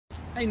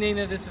Hey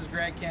Nina, this is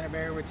Greg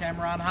Canterbury with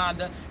Tameron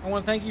Honda. I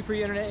want to thank you for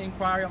your internet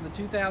inquiry on the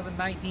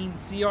 2019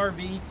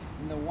 CRV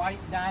in the white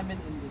diamond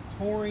and the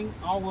touring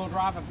all-wheel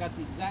drive. I've got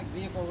the exact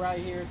vehicle right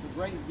here. It's a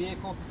great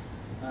vehicle,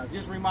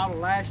 just remodeled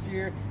last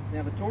year.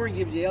 Now the touring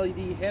gives you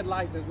LED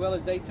headlights as well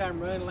as daytime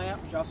running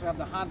lamps. You also have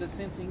the Honda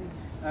sensing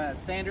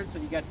standard, so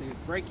you got the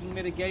braking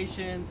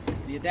mitigation,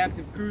 the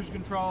adaptive cruise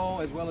control,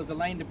 as well as the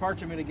lane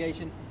departure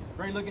mitigation.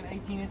 Great looking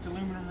 18-inch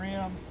aluminum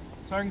rims.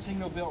 Turn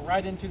signal built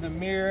right into the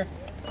mirror.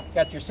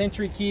 Got your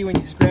Sentry key. When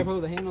you just grab hold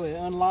of the handle, it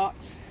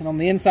unlocks. And on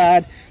the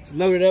inside, it's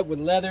loaded up with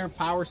leather,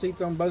 power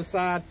seats on both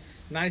sides,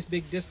 nice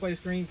big display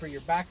screen for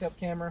your backup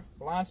camera,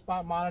 blind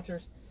spot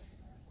monitors,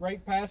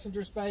 great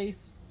passenger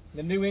space.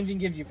 The new engine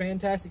gives you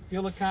fantastic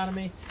fuel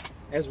economy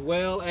as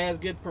well as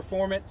good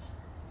performance.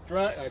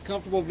 A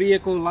comfortable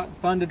vehicle,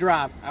 fun to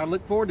drive. I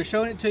look forward to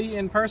showing it to you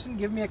in person.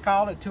 Give me a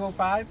call at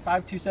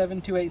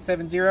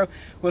 205-527-2870.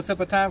 We'll set up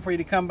a time for you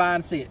to come by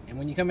and see it. And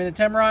when you come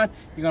into Tameron,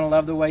 you're going to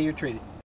love the way you're treated.